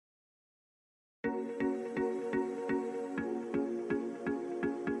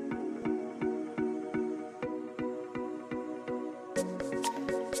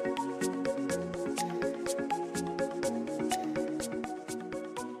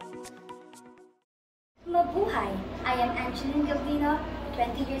Mabuhay! I am Angeline Gablino,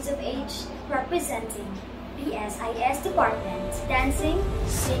 20 years of age, representing BSIS Department. Dancing,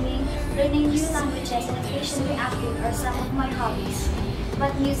 singing, learning new languages, and occasionally acting are some of my hobbies.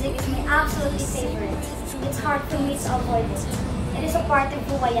 But music is my absolutely favorite. It's hard for me to avoid it. It is a part of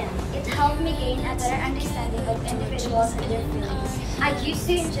who I am. It helped me gain a better understanding of individuals and their feelings. I used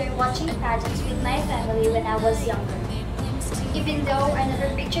to enjoy watching pageants with my family when I was younger. Even though I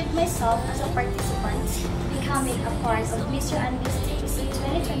never pictured myself as a participant, becoming a part of Mr. and Miss TPC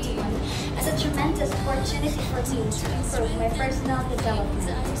 2021 is a tremendous opportunity for me to improve my personal development.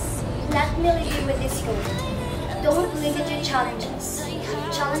 Let me leave you with this quote: don't limit your challenges,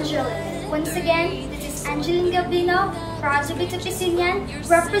 challenge your limit. Once again, this is Angeline Gablino, proud to be TPCian,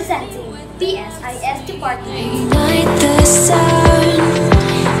 representing BSIS Department. Ignite the sun,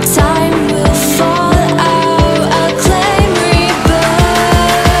 time will fall.